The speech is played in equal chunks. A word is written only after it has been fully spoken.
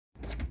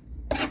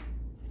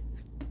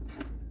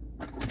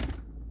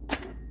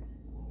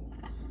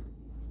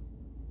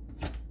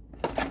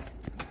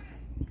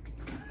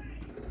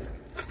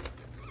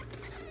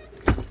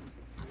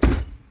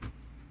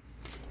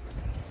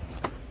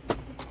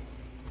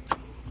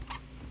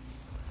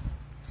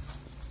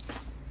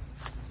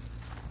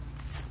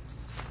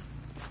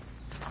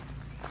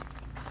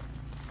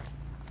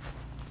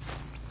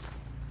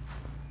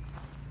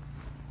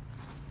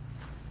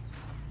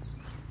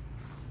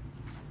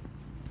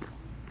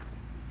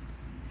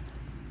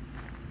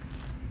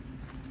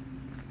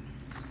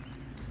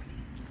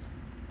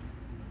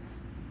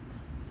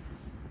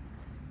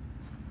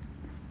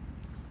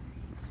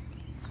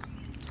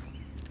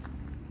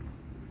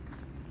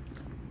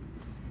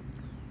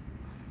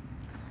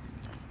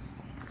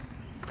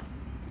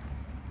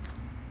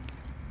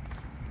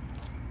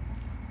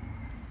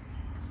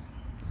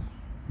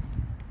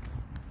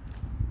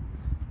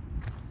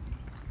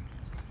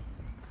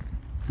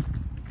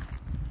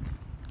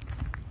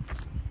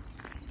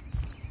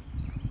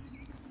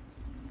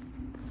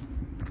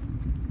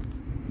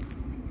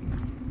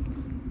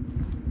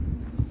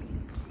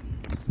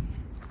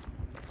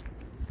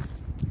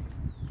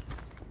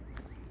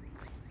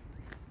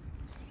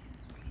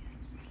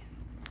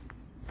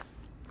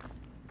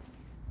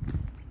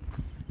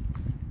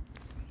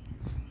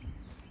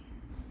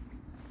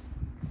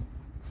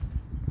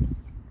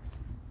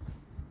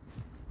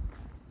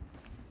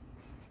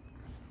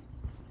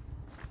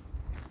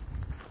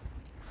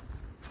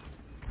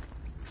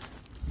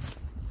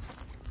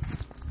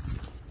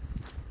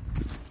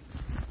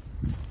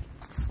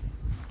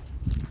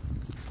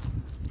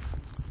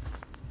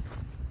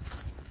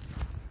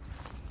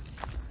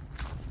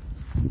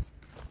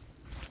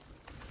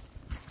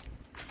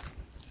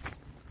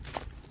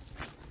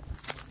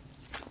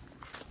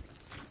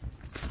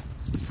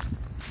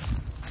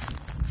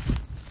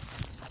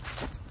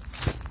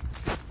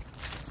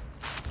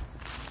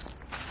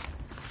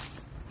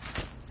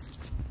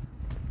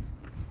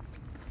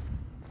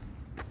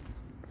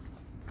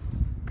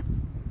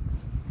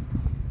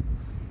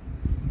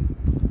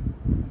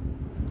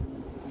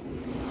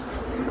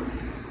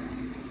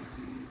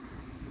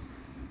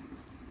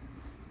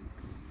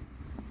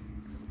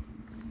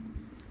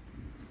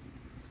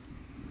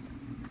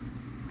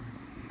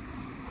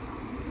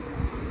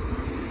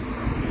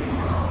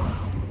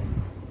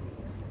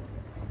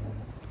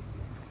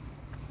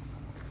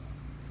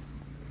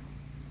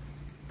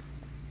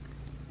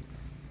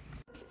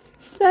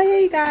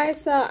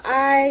guys, so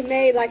I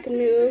made like a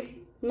new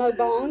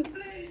mukbang.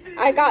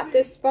 I got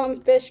this from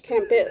Fish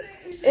Camp.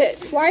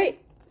 It's right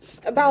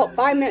about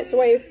 5 minutes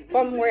away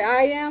from where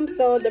I am.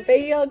 So the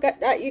video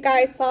that you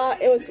guys saw,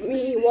 it was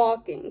me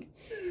walking.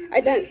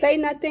 I didn't say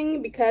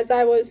nothing because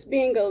I was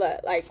being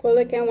alert, like we're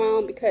looking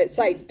around because it's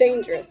like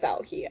dangerous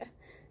out here.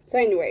 So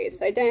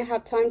anyways, I didn't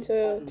have time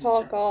to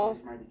talk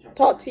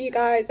to you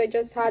guys. I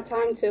just had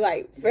time to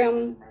like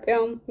film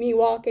me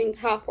walking,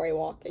 halfway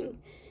walking,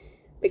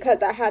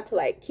 because I had to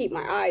like keep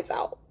my eyes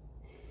out.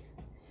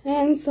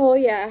 And so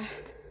yeah.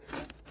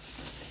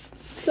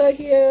 So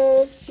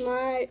here's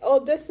my,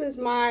 this is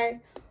my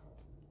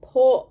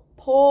po'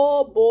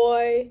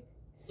 boy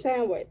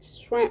sandwich,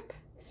 shrimp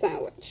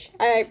sandwich.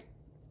 I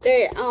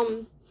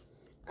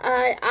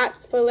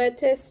asked for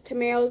lettuce,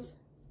 tomatoes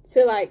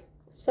to like,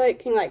 so it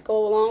can like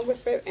go along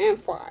with it, and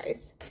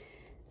fries.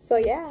 So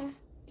yeah.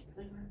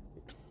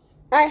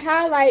 I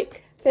had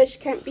like Fish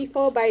Camp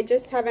before, but I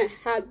just haven't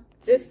had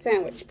this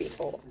sandwich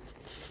before.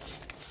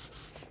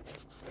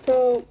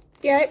 So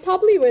yeah, it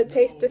probably would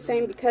taste the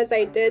same because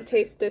I did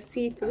taste the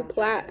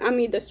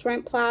the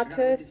shrimp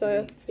platter.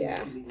 So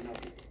yeah,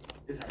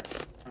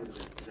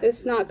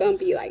 it's not gonna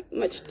be like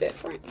much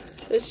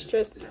difference. It's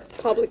just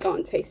probably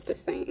gonna taste the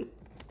same.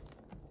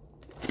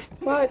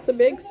 Wow, it's a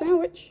big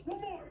sandwich.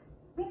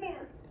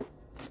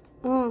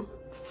 Oh.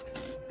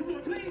 Please,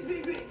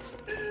 BB.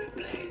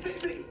 Please,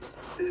 BB.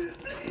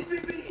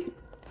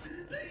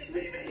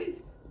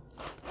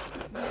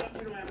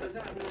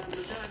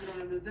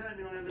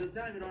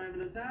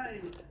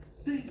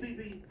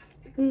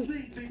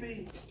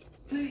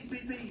 Please,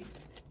 BB.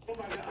 Oh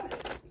my God.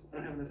 I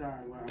don't have enough time.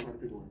 I'm going to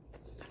pick one.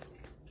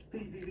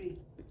 Please, BB.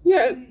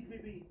 Yeah.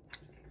 Please,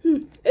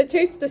 BB. It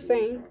tastes the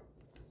same.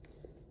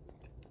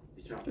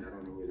 It's chocolate. I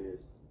don't know what it is.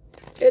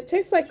 It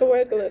tastes like a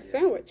regular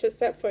sandwich,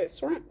 except for its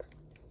shrimp.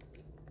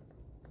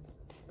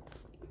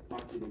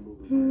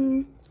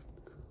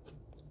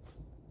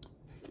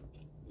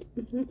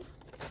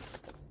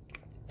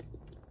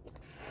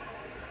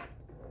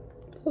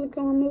 We're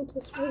gonna move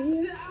this right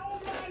here. Oh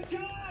my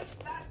gosh!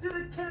 I should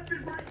have kept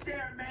it right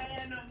there,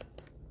 man.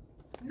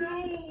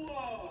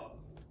 No!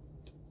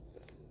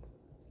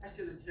 I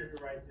should have kept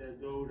it right there,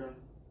 dude.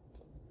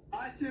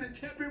 I should have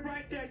kept it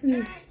right there,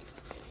 Jack.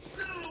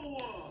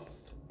 No!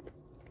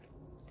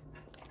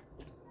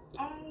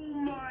 Oh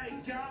my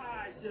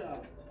gosh!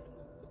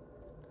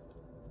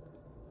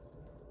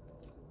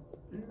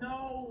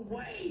 No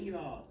way!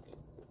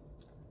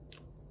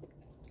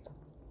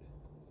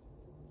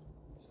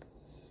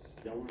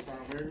 Y'all want to find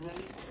where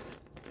everybody?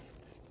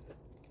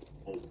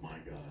 Oh my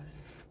gosh.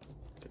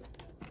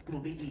 Come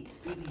on, BB.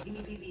 BB, give me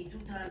BB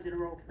 2 times in a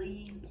row,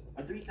 please.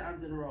 Or 3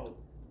 times in a row.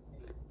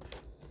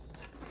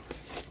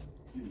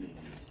 You make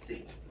me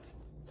sick.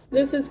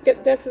 This is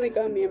definitely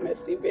gonna be a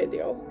messy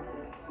video.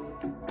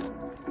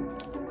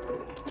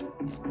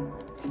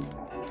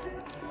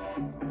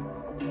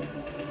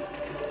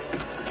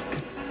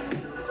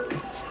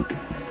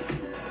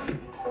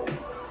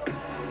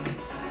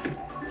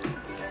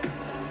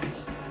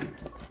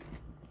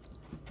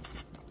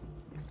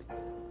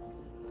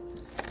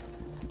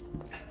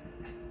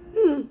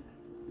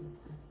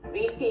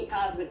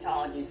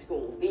 Cosmetology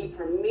School, the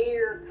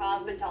premier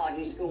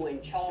cosmetology school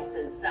in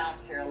Charleston, South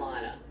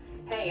Carolina.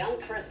 Hey, I'm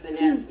Chris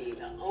Vineski,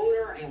 the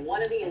owner and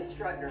one of the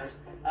instructors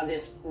of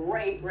this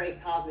great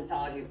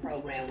cosmetology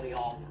program we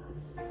offer.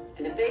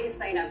 And the biggest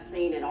thing I've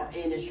seen in our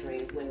industry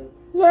is when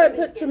I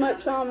put too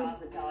much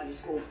cosmetology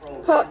school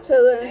program,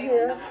 cocktail in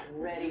here.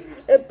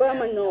 It burned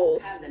my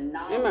nose and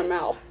my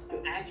mouth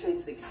to actually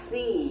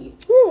succeed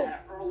at an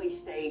early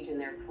stage in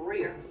their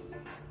career.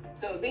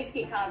 So at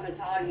Vineski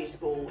Cosmetology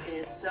School, it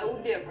is so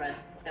different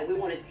that we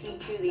want to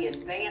teach you the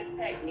advanced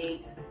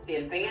techniques, the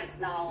advanced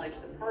knowledge,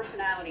 the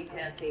personality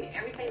testing,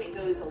 everything that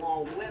goes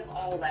along with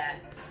all that,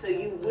 so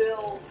you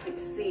will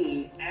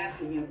succeed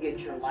after you get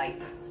your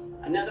license.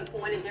 Another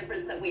point of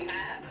difference that we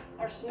have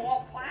are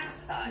small class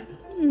sizes.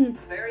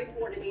 It's very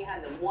important to me to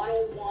have the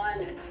one-on-one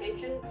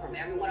attention from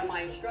every one of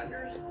my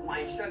instructors.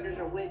 My instructors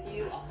are with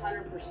you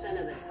 100%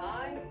 of the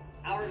time.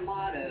 Our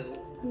motto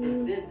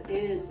is, this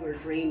is where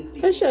dreams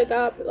begin. I should have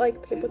got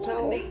like paper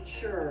towel. We want to make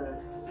sure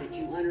that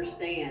you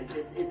understand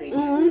this is a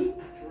true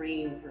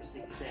dream for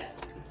success.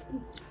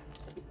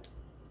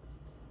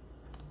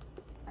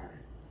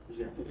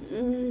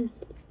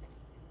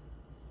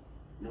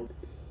 Nope.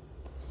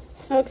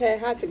 Okay, I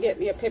had to get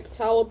me a paper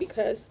towel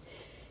because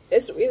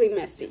it's really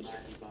messy.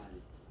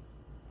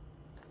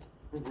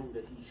 What room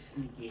did he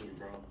sneak in,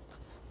 bro?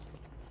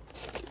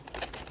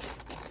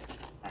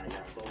 Alright,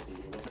 y'all both in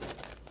here. What's up?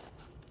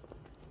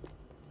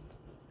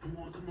 Come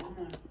on.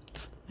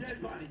 Yeah, it's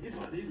body. No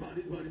shot. He's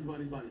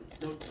fine.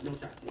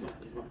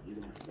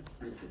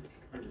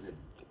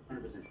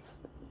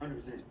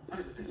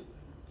 100%.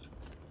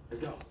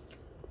 Let's go.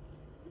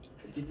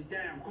 Let's get this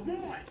down. Come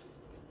on.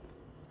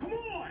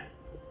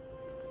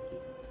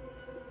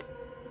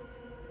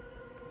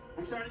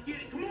 I'm starting to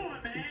get it. Come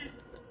on, man.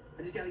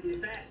 I just gotta get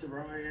it faster,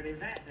 bro. I gotta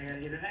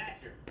get it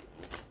faster.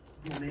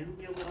 Come on, man. Hook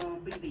me up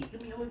with BB.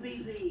 Hook me up with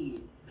BB.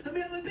 Hook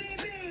me up with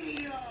BB.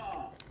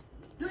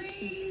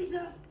 Please,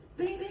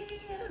 BB.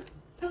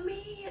 For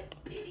me,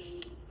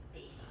 BB.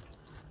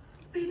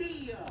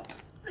 BB,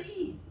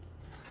 please.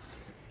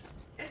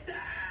 It's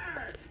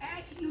her.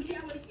 Action you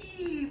shall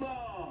receive.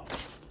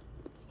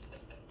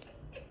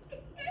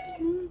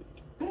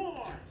 Come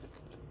on.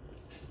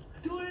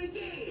 Do it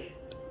again.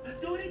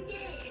 Do it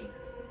again.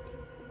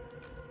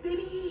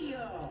 BB,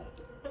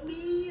 for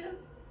me,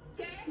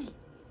 Jack.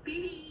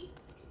 BB.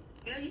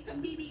 Can I get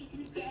some BBs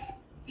in the chat?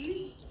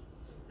 BB.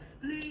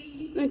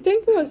 Please. I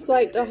think it was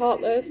like the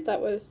hot list that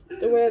was,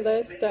 the weird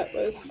list that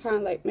was kind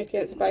of like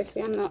making it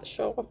spicy. I'm not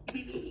sure.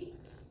 BB.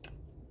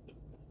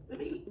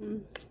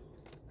 BB.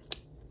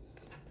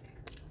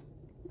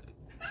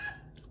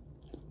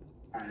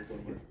 Alright, it's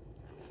over.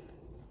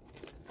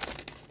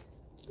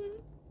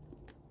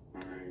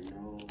 Alright,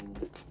 no.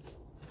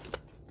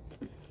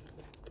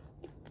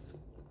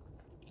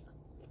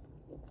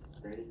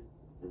 Ready?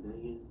 We're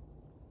doing it.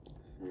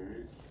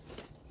 Alright.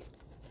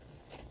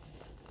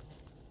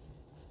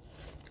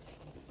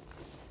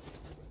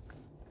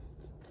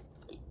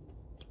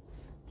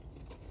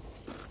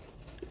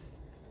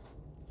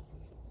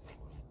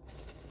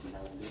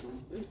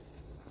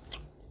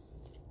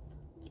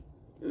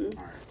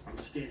 Alright, I'm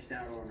sketched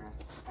out on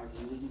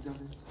can you leave me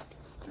something?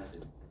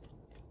 Nothing.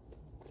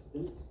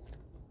 Ooh.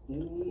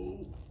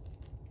 Ooh.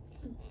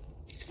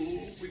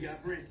 Ooh, we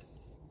got Brent.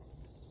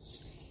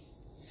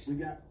 We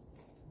got.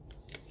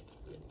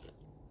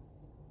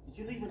 Did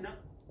you leave a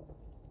note?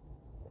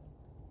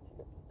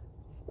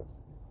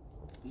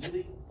 Did you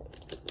leave?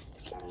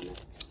 I don't know.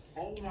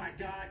 Oh my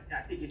God,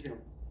 I think it's him.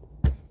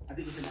 I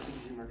think it's him. I think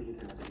it's him. I think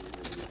it's him. I think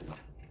it's him.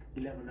 He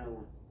left another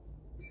one.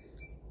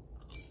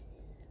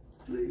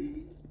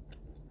 Please.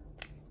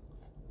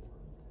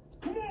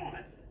 Come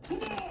on!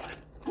 Come on!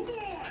 Come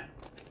on!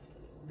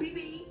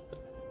 BB!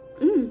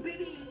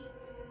 BB!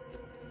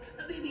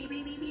 BB,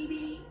 BB,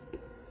 BB!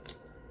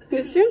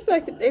 It seems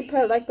like they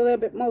put like a little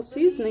bit more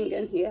seasoning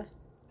in here.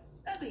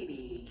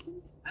 BB!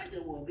 I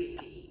just want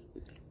BB!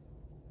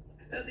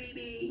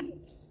 BB!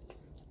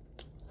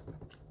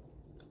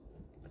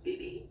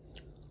 BB!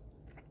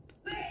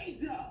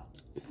 Please!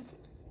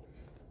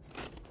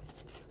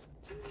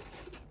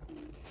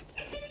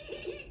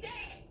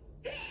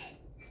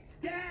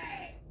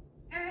 Dad!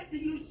 Answer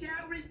you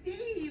shall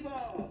receive!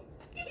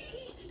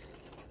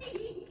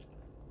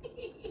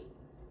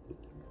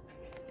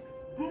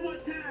 One more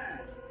time!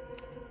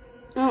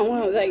 I don't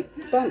want to like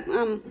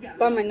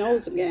bum my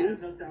nose again. We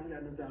got no time.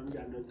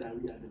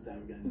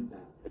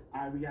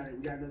 Alright, we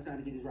got no time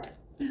to get this right.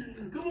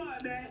 Come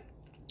on, man!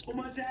 One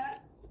more time!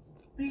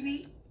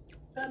 BB!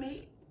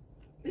 Mommy!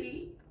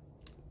 BB!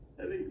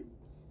 Mommy!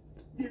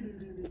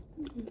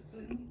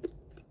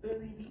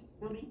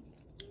 Mommy!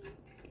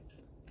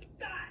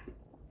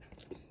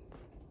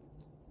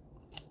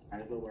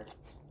 Alright, go work.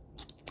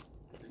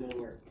 Let's go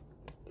work.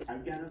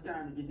 Alright, we got enough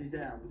time to get this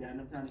down.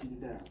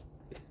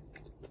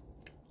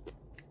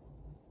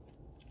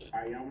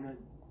 Alright, y'all wanna...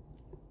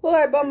 Well,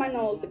 I bum my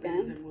nose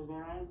again. What's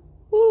going on?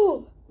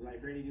 Woo!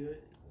 Like, ready to do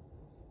it?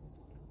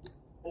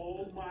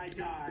 Oh my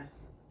God.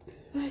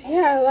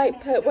 Yeah, I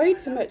like put way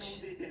too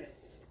much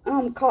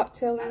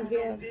cocktail in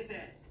here.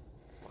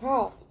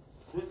 Wow.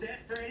 Was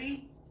that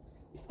Freddy?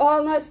 Oh,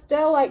 and I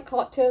still like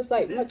cocktails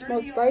like much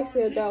more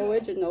spicier than the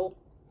original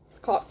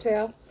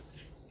cocktail.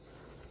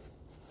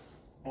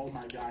 Oh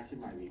my gosh, it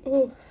might be.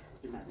 Ooh.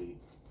 It might be.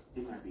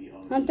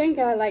 I think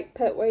I like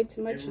put way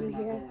too much in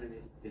here.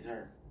 Is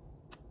her.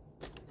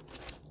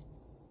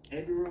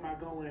 Every room I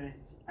go in,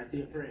 I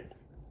see a friend.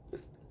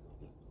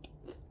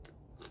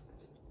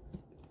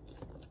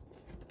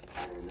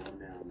 I don't know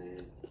now,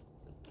 man.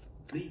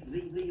 Leave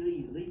me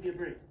a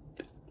break.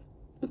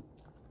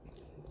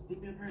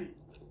 Leave me a break.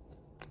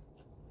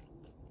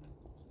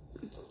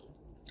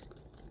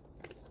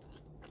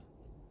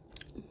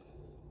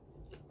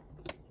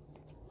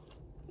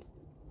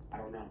 I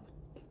don't know.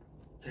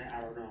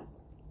 I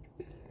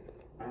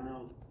don't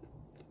know.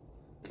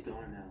 It's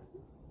going now.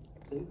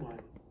 Oh my.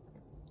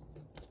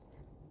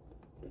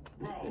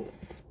 Bro.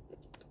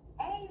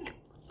 Oh.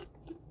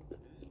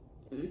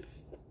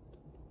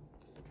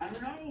 I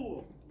don't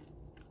know.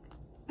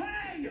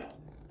 Hey!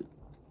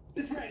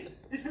 It's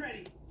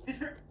ready.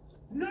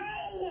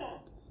 No!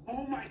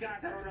 Oh my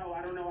gosh, I don't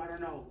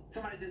know.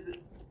 Somebody just...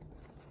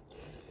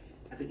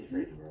 I think it's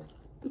ready, bro.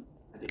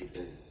 I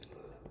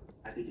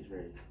think it's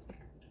ready.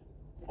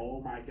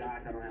 Oh my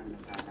gosh, I don't have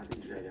enough time. I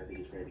think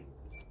it's ready.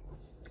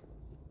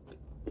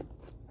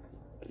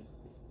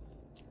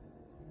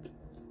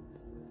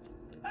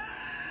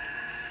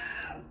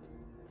 Ah!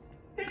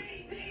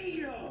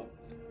 Easy!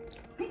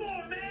 Come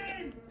on,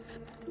 man!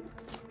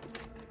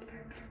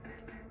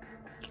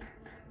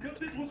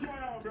 This what's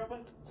going on, brother?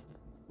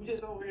 We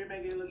just over here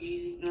making it look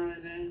easy, you know what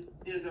I'm saying?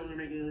 Just over here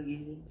making it look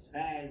easy.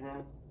 Hey,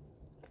 bro.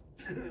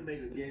 Make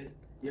a guess.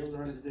 Yeah, it was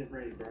 100%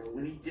 ready, bro.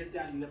 When he dipped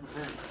out, he left a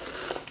print.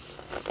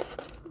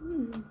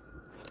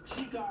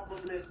 She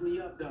almost messed me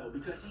up, though,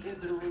 because she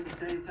entered the room at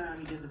the same time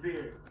he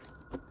disappeared.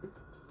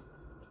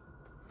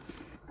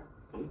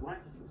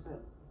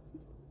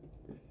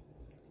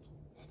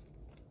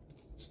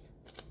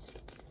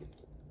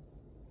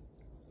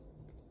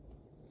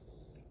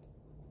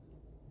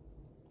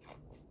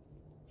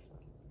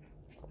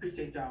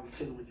 appreciate y'all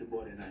chilling with your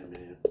boy tonight,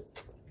 man.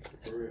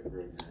 For real,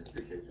 man.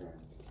 Appreciate y'all.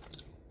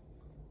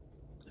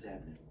 What's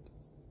happening?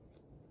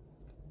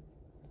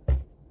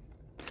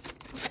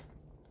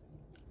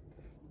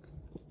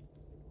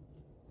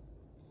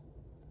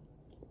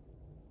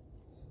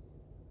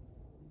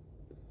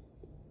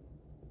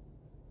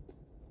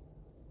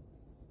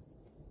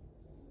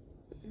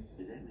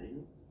 Is that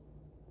me?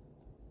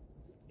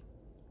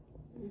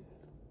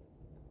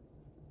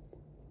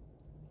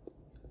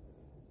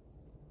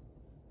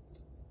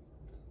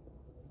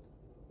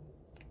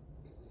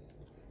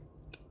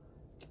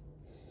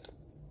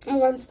 I'm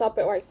going to stop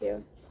it right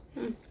here.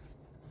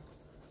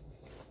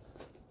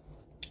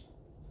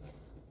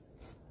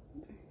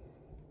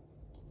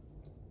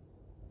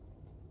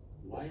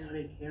 Why are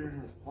they carrying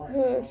her apart?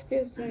 Oh,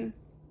 excuse me.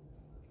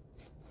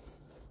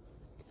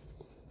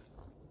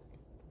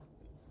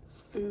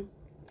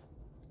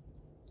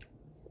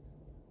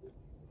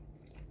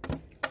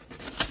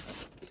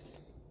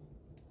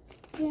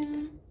 Yeah.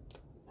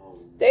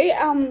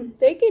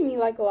 They gave me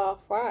like a lot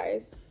of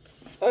fries.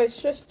 Oh,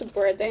 it's just the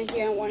bread in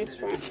here and one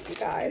shrimp,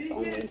 guys,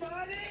 only.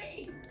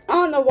 I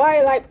don't know why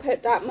I like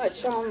put that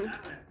much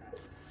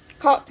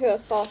cocktail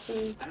sauce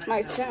in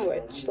my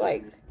sandwich.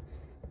 Like,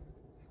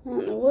 I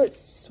don't know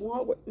what's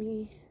wrong with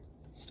me.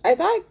 I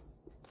thought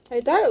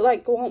it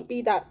like won't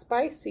be that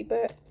spicy,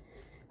 but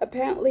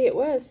apparently it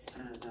was.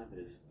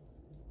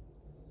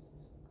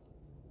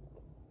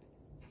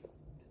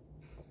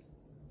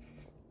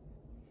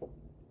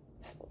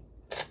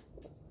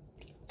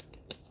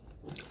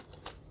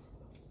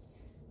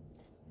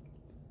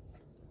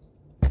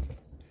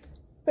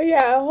 But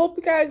yeah, I hope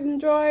you guys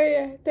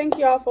enjoy. Thank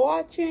you all for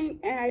watching,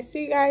 and I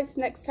see you guys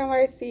next time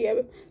I see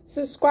you.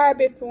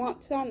 Subscribe if you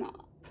want to or not.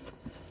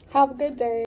 Have a good day.